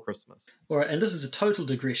before Christmas. All right, and this is a total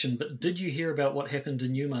digression, but did you hear about what happened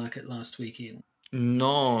in Newmarket last weekend?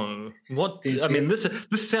 No.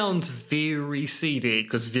 This sounds very seedy,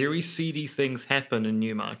 because very seedy things happen in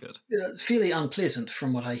Newmarket. It's fairly unpleasant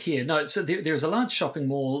from what I hear. No, so there's a large shopping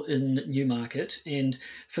mall in Newmarket, and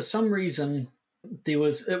for some reason it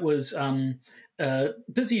was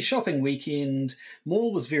busy shopping weekend.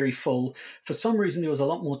 Mall was very full. For some reason there was a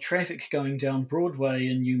lot more traffic going down Broadway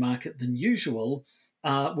in Newmarket than usual.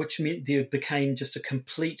 Which meant there became just a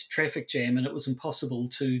complete traffic jam, and it was impossible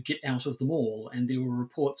to get out of the mall. And there were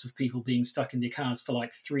reports of people being stuck in their cars for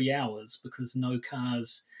 3 hours because no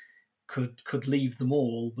cars could leave the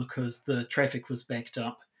mall because the traffic was backed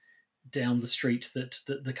up down the street that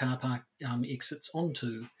the car park exits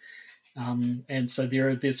onto. And so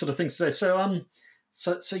there's sort of things today. So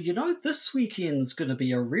this weekend's going to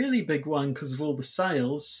be a really big one because of all the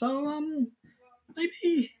sales. So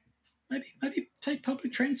Maybe take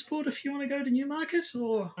public transport if you want to go to Newmarket,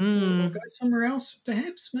 or go somewhere else,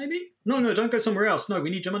 perhaps, maybe? No, don't go somewhere else. No, we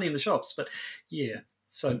need your money in the shops. But, yeah.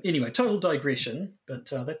 So, anyway, total digression,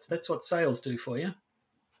 but that's what sales do for you.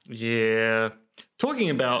 Yeah. Talking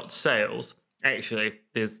about sales, actually,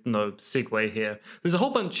 there's no segue here. There's a whole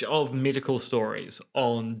bunch of medical stories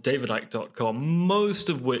on davidicke.com, most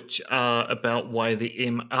of which are about why the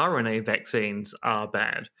mRNA vaccines are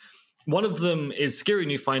bad. One of them is scary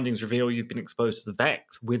new findings reveal you've been exposed to the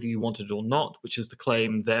vax, whether you want it or not, which is the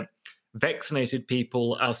claim that vaccinated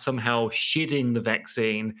people are somehow shedding the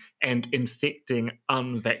vaccine and infecting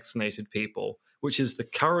unvaccinated people, which is the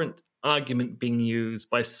current argument being used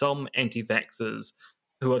by some anti-vaxxers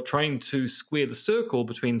who are trying to square the circle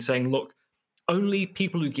between saying, look, only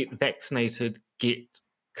people who get vaccinated get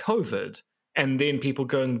COVID, and then people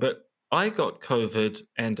going, but I got COVID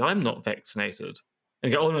and I'm not vaccinated.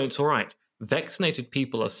 And go, oh no, it's all right. Vaccinated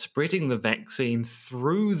people are spreading the vaccine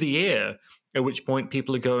through the air, at which point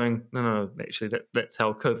people are going, no, actually, that's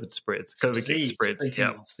how COVID spreads. COVID gets spread.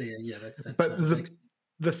 Yeah, that's but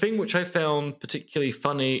the thing which I found particularly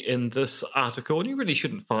funny in this article, and you really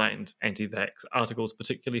shouldn't find anti-vax articles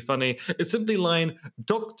particularly funny, is simply line,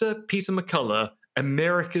 Dr. Peter McCullough,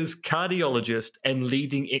 America's cardiologist and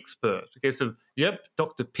leading expert. Okay, so, yep,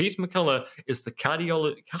 Dr. Peter McCullough is the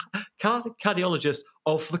cardiologist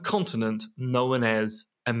of the continent known as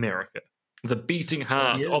America. The beating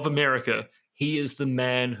heart of America. He is the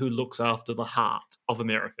man who looks after the heart of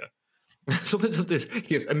America. So much of this,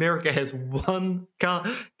 yes, America has one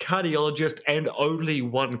cardiologist and only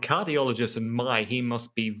one cardiologist, and he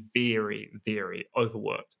must be very, very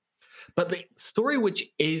overworked. But the story which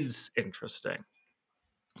is interesting,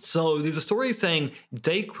 so there's a story saying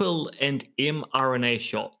Dayquil and mRNA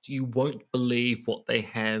shots, you won't believe what they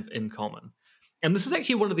have in common. And this is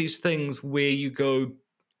actually one of these things where you go,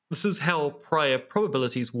 this is how prior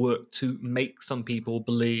probabilities work to make some people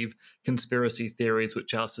believe conspiracy theories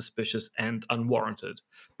which are suspicious and unwarranted.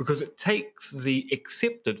 Because it takes the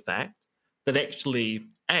accepted fact that actually,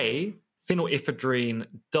 A, phenylephrine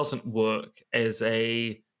doesn't work as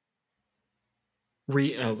a,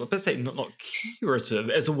 let's say not curative,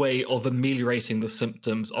 as a way of ameliorating the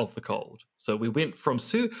symptoms of the cold. So we went from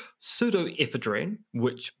pseudoephedrine,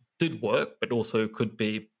 which did work, but also could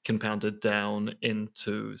be compounded down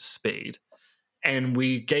into speed. And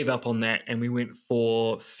we gave up on that and we went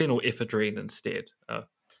for phenylephrine instead. And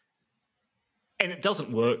it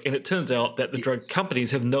doesn't work. And it turns out that the drug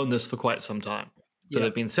companies have known this for quite some time. So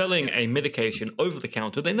they've been selling a medication over the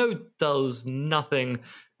counter. They know it does nothing,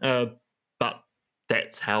 but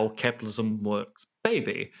that's how capitalism works,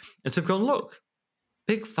 baby. And so they've gone, look,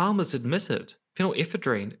 big pharma's admitted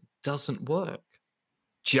phenylephrine doesn't work.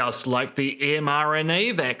 Just like the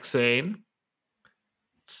mRNA vaccine.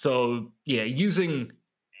 So, using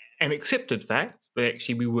an accepted fact that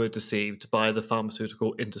actually we were deceived by the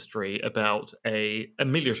pharmaceutical industry about a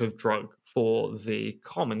ameliorative drug for the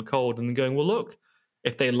common cold, and going, well, look,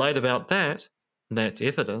 if they lied about that, that's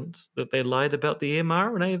evidence that they lied about the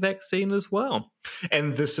mRNA vaccine as well.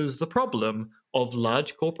 And this is the problem of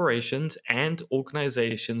large corporations and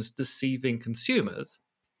organizations deceiving consumers,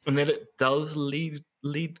 and that it does lead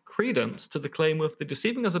credence to the claim of they're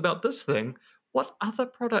deceiving us about this thing. What other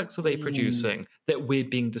products are they producing that we're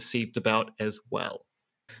being deceived about as well?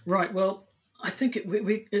 Right, well, I think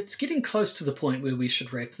it's getting close to the point where we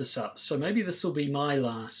should wrap this up. So maybe this will be my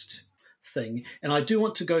last thing. And I do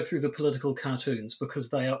want to go through the political cartoons because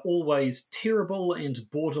they are always terrible and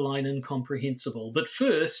borderline incomprehensible. But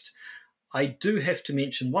first, I do have to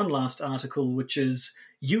mention one last article, which is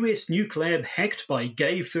US nuke lab hacked by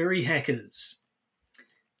gay furry hackers.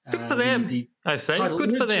 Good for them, I say.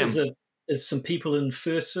 Good for them. Is some people in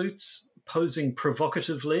fursuits posing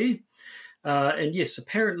provocatively. And yes,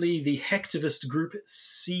 apparently the hacktivist group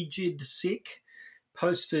CJID-SEC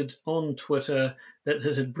posted on Twitter that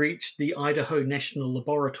it had breached the Idaho National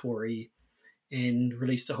Laboratory and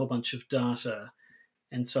released a whole bunch of data.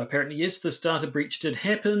 And so apparently, yes, this data breach did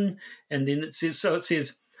happen. And then it says,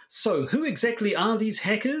 so who exactly are these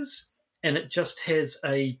hackers? And it just has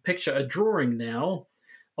a picture, a drawing now,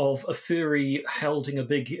 of a furry holding a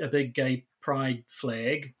big gay pride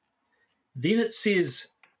flag. Then it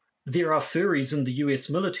says there are furries in the US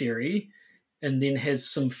military, and then has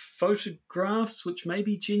some photographs, which may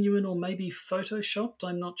be genuine or may be photoshopped,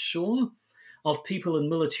 I'm not sure, of people in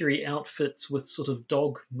military outfits with sort of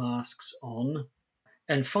dog masks on.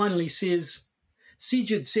 And finally says,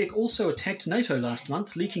 CJID-SEC also attacked NATO last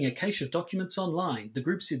month, leaking a cache of documents online. The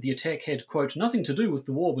group said the attack had, quote, nothing to do with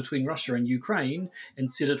the war between Russia and Ukraine,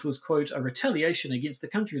 and said it was, quote, a retaliation against the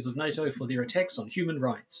countries of NATO for their attacks on human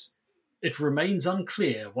rights. It remains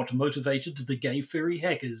unclear what motivated the gay furry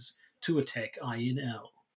hackers to attack INL.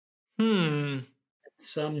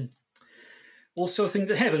 It's also a thing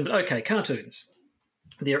that happened, but okay, cartoons.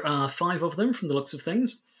 There are 5 of them from the looks of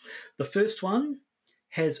things. The first one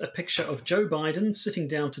has a picture of Joe Biden sitting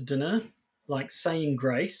down to dinner, like saying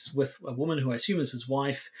grace, with a woman who I assume is his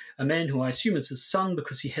wife, a man who I assume is his son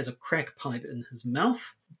because he has a crack pipe in his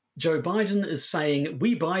mouth. Joe Biden is saying,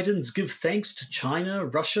 we Bidens give thanks to China,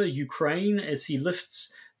 Russia, Ukraine, as he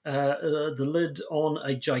lifts the lid on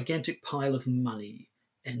a gigantic pile of money.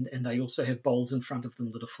 And they also have bowls in front of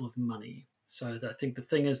them that are full of money. So I think the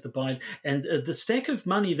thing is the Biden and the stack of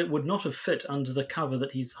money that would not have fit under the cover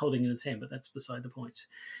that he's holding in his hand, but that's beside the point.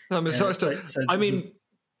 I mean,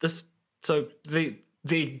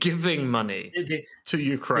 they're giving money to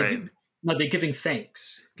Ukraine. They're giving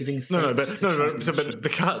thanks. But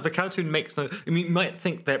the cartoon makes no. I mean, you might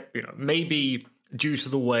think that maybe due to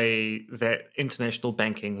the way that international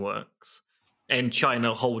banking works and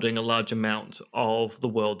China holding a large amount of the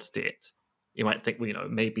world's debt. You might think,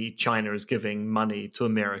 maybe China is giving money to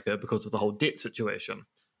America because of the whole debt situation.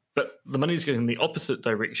 But the money is going in the opposite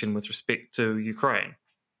direction with respect to Ukraine.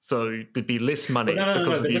 So there'd be less money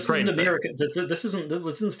because of the Ukraine thing. This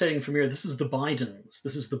isn't stating from here. This is the Bidens.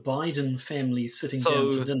 This is the Biden family sitting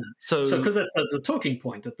down to dinner. So because that's a talking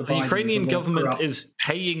point that the Ukrainian government is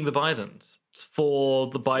paying the Bidens for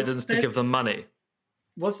the Bidens to give them money.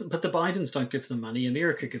 But the Bidens don't give them money.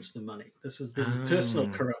 America gives them money. This is personal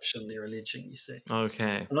corruption they're alleging. You see.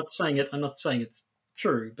 Okay. I'm not saying it's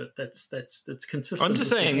true, but that's consistent. I'm just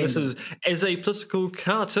saying this is as a political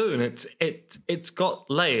cartoon. It's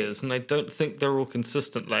got layers, and I don't think they're all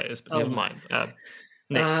consistent layers. But never mind.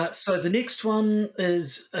 Next. So the next one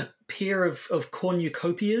is a pair of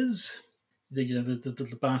cornucopias.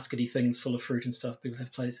 The baskety things full of fruit and stuff people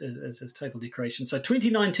have placed as table decoration. So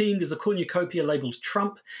 2019, there's a cornucopia labelled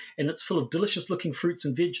Trump, and it's full of delicious-looking fruits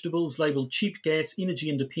and vegetables labelled cheap gas, energy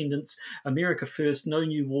independence, America first, no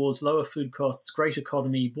new wars, lower food costs, great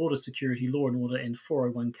economy, border security, law and order, and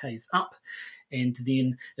 401ks up. And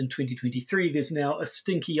then in 2023, there's now a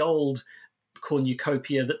stinky old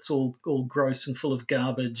cornucopia that's all gross and full of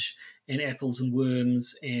garbage and apples and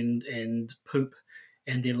worms and poop.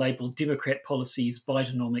 And they're labelled Democrat policies,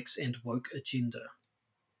 Bidenomics, and woke agenda.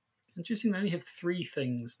 Interesting, they only have 3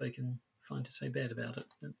 things they can find to say bad about it.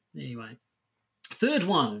 But anyway. Third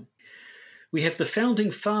one, we have the Founding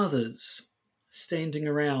Fathers standing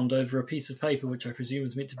around over a piece of paper, which I presume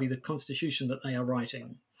is meant to be the Constitution that they are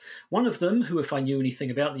writing. One of them, who if I knew anything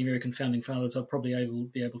about the American Founding Fathers, I'd probably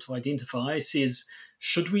be able to identify, says,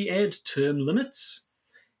 should we add term limits?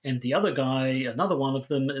 And the other guy, another one of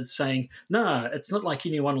them, is saying, no, it's not like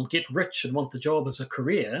anyone will get rich and want the job as a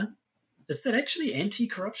career. Is that actually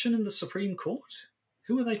anti-corruption in the Supreme Court?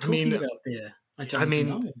 Who are they talking about there? I don't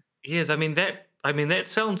know. Yes, that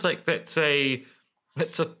sounds like that's a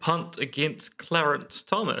punt against Clarence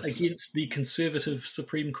Thomas. Against the conservative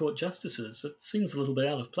Supreme Court justices. It seems a little bit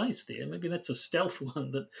out of place there. Maybe that's a stealth one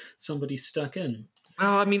that somebody stuck in.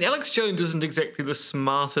 Well, Alex Jones isn't exactly the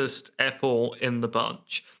smartest apple in the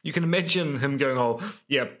bunch. You can imagine him going, oh,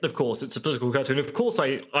 yeah, of course, it's a political cartoon. Of course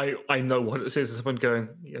I know what it says. And someone going,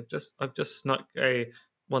 yeah, I've just snuck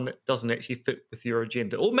one that doesn't actually fit with your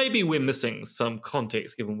agenda. Or maybe we're missing some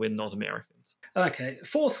context given we're not Americans. Okay,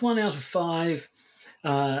 4th one out of 5.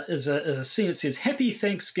 Is a scene that says Happy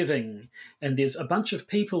Thanksgiving, and there's a bunch of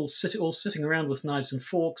people all sitting around with knives and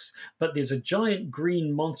forks, but there's a giant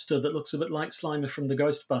green monster that looks a bit like Slimer from the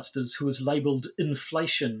Ghostbusters, who is labelled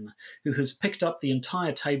Inflation, who has picked up the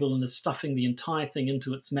entire table and is stuffing the entire thing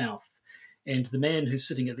into its mouth. And the man who's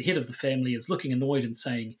sitting at the head of the family is looking annoyed and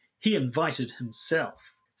saying, he invited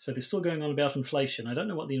himself. So they're still going on about inflation. I don't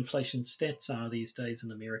know what the inflation stats are these days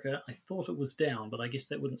in America. I thought it was down, but I guess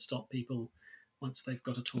that wouldn't stop people once they've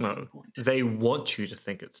got a talking point. They want you to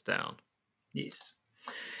think it's down. Yes.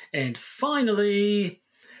 And finally,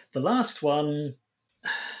 the last one.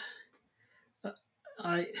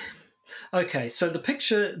 Okay, so the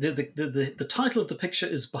picture, the title of the picture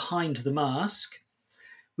is Behind the Mask.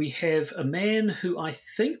 We have a man who I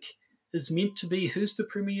think is meant to be, who's the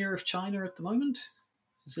premier of China at the moment?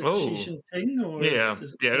 Is it Xi Jinping? Or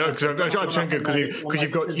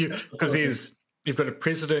because you've got a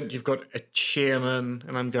president, you've got a chairman,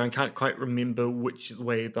 and I can't quite remember which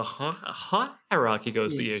way the hierarchy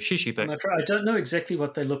goes, but yeah, Xi Jinping. I don't know exactly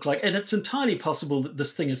what they look like, and it's entirely possible that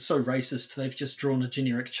this thing is so racist they've just drawn a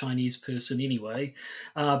generic Chinese person anyway.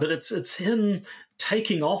 But it's him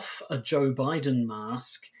taking off a Joe Biden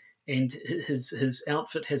mask, and his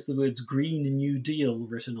outfit has the words Green New Deal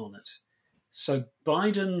written on it. So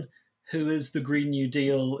Biden, who is the Green New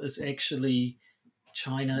Deal, is actually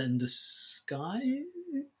China in disguise?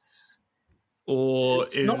 Or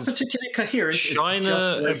it's not particularly coherent.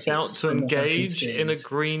 China about to engage in a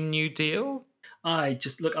Green New Deal?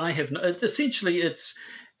 Essentially, it's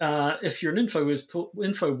if you're an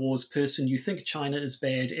InfoWars person, you think China is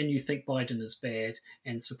bad and you think Biden is bad,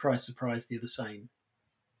 and surprise, surprise, they're the same.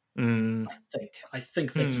 I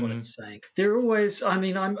think that's what it's saying. They're always.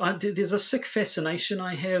 There's a sick fascination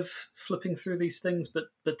I have flipping through these things, but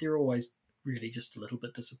they're always really just a little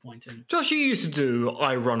bit disappointing. Josh, you used to do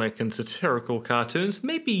ironic and satirical cartoons.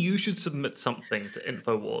 Maybe you should submit something to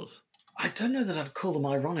InfoWars. I don't know that I'd call them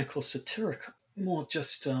ironic or satirical. More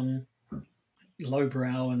just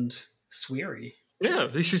lowbrow and sweary. Yeah,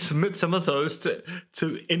 you should submit some of those to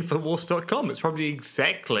Infowars.com. It's probably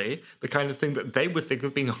exactly the kind of thing that they would think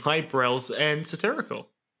of being highbrows and satirical.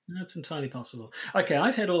 That's entirely possible. Okay,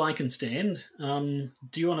 I've had all I can stand.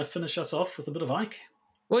 Do you want to finish us off with a bit of Ike?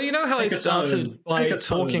 Well, you know how I started by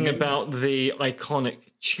talking home, about the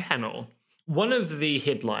iconic channel? One of the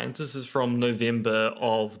headlines, this is from November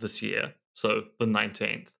of this year, so the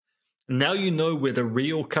 19th. Now you know where the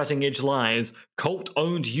real cutting edge lies.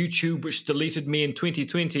 Cult-owned YouTube, which deleted me in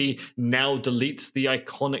 2020, now deletes the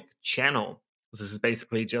iconic channel. This is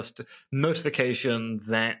basically just notification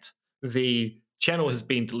that the channel has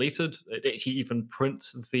been deleted. It actually even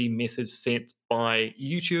prints the message sent by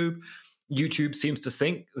YouTube. YouTube seems to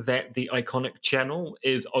think that the iconic channel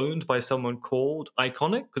is owned by someone called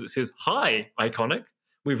Iconic because it says, "Hi, Iconic.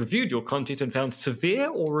 We've reviewed your content and found severe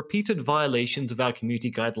or repeated violations of our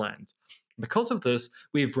community guidelines. Because of this,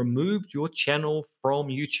 we've removed your channel from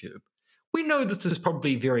YouTube. We know this is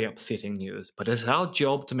probably very upsetting news, but it's our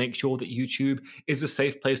job to make sure that YouTube is a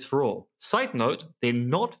safe place for all. Side note, they're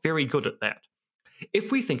not very good at that.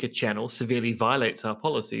 If we think a channel severely violates our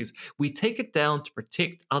policies, we take it down to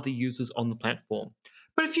protect other users on the platform.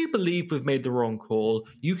 But if you believe we've made the wrong call,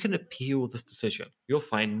 you can appeal this decision. You'll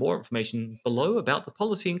find more information below about the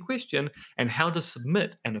policy in question and how to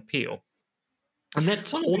submit an appeal." And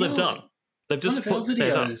that's all they've done. They've just put one of our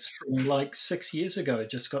that up. videos from like 6 years ago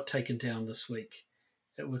just got taken down this week.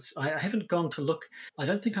 It was. I haven't gone to look. I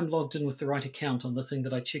don't think I'm logged in with the right account on the thing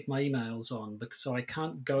that I check my emails on, so I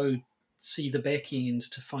can't go see the back end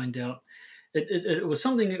to find out. It was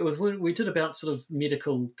something. It was we did about sort of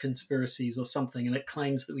medical conspiracies or something, and it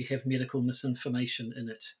claims that we have medical misinformation in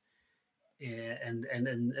it. Yeah, and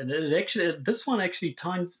it actually, this one actually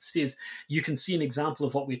says you can see an example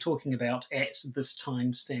of what we're talking about at this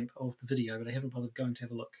timestamp of the video, but I haven't bothered going to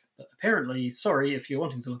have a look. But apparently, sorry, if you're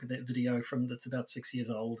wanting to look at that video that's about 6 years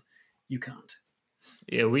old, you can't.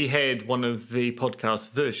 Yeah, we had one of the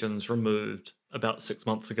podcast versions removed about 6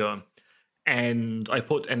 months ago, and I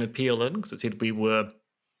put an appeal in because it said we were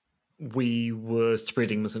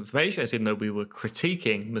spreading misinformation. I said, no, we were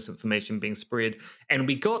critiquing misinformation being spread. And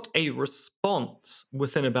we got a response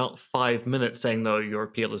within about 5 minutes saying, no, your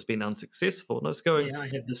appeal has been unsuccessful. And I was going, yeah, I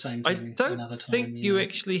had the same thing. I don't think you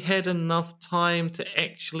actually had enough time to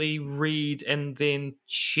actually read and then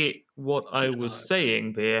check what I was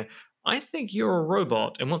saying there. I think you're a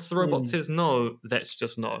robot. And once the robot says no, that's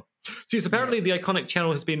just no. So yes, apparently the Iconic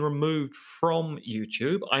channel has been removed from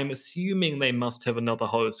YouTube. I'm assuming they must have another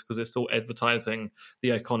host because they're still advertising the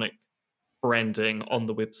Iconic branding on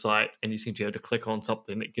the website, and you seem to be able to click on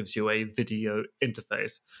something that gives you a video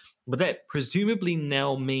interface. But that presumably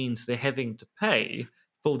now means they're having to pay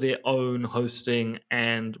for their own hosting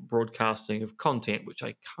and broadcasting of content, which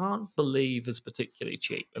I can't believe is particularly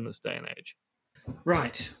cheap in this day and age.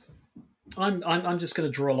 Right. I'm just going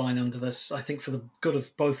to draw a line under this. I think for the good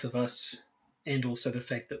of both of us, and also the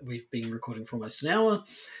fact that we've been recording for almost an hour,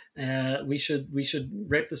 we should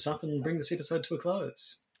wrap this up and bring this episode to a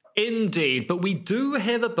close. Indeed, but we do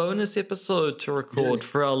have a bonus episode to record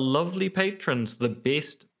for our lovely patrons, the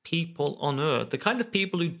best people on earth, the kind of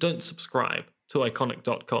people who don't subscribe to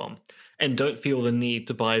Iconic.com and don't feel the need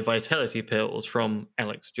to buy vitality pills from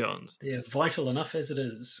Alex Jones. They're vital enough as it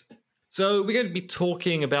is. So we're going to be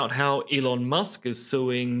talking about how Elon Musk is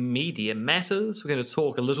suing Media Matters. We're going to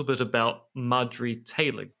talk a little bit about Marjorie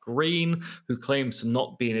Taylor Greene, who claims to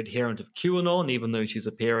not be an adherent of QAnon, even though she's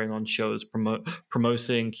appearing on shows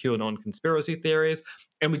promoting QAnon conspiracy theories.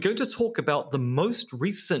 And we're going to talk about the most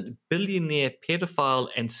recent billionaire pedophile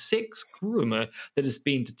and sex groomer that has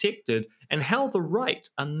been detected, and how the right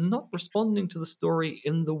are not responding to the story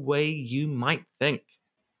in the way you might think.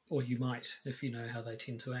 Or you might, if you know how they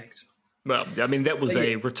tend to act. Well, I mean, that was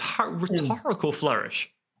a rhetorical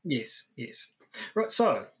flourish. Yes. Right.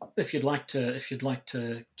 So, if you'd like to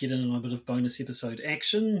get in on a bit of bonus episode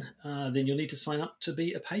action, then you'll need to sign up to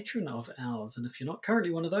be a patron of ours. And if you're not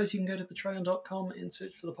currently one of those, you can go to patreon.com and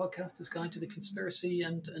search for the Podcaster's Guide to the Conspiracy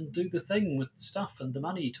and do the thing with the stuff and the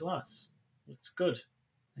money to us. It's good,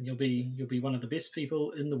 and you'll be one of the best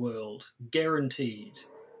people in the world, guaranteed.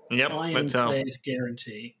 Yep, ironclad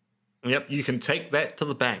guarantee. Yep, you can take that to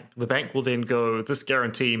the bank. The bank will then go, this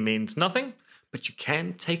guarantee means nothing, but you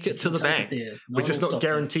can take it to the bank. We're just not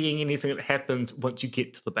guaranteeing anything that happens once you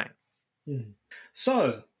get to the bank.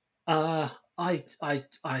 So, I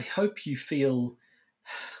hope you feel,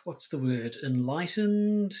 what's the word,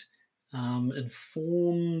 enlightened,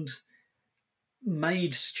 informed,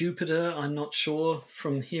 made stupider, I'm not sure,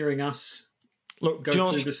 from hearing us Look, go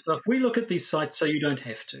Josh, through this stuff. We look at these sites so you don't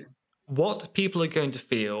have to. what people are going to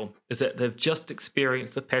feel is that they've just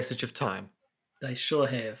experienced the passage of time. They sure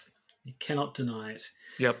have. You cannot deny it.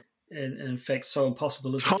 Yep. And in fact, so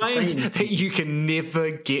impossible is it to say Time anything. that you can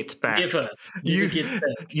never get back. Never get back.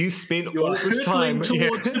 You spent You all are this time hurtling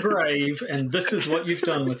towards the grave, and this is what you've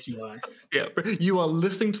done with your life. Yeah, you are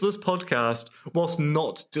listening to this podcast whilst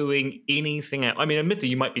not doing anything else. I mean, admittedly,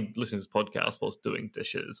 you might be listening to this podcast whilst doing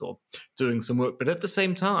dishes or doing some work, but at the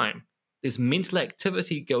same time, there's mental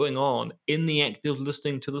activity going on in the act of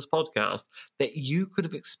listening to this podcast that you could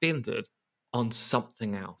have expended on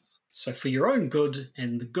something else. So for your own good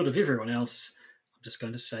and the good of everyone else, I'm just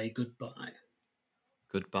going to say goodbye.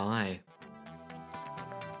 Goodbye.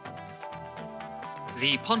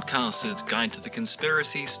 The Podcaster's Guide to the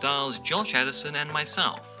Conspiracy stars Josh Addison and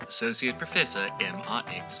myself, Associate Professor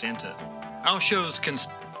MRX Dentist. Our show's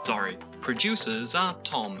producers are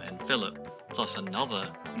Tom and Philip, plus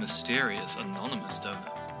another mysterious anonymous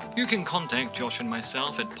donor. You can contact Josh and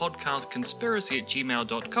myself at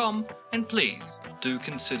podcastconspiracy@gmail.com, and please do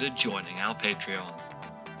consider joining our Patreon.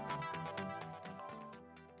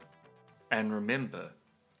 And remember,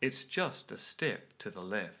 it's just a step to the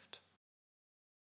left.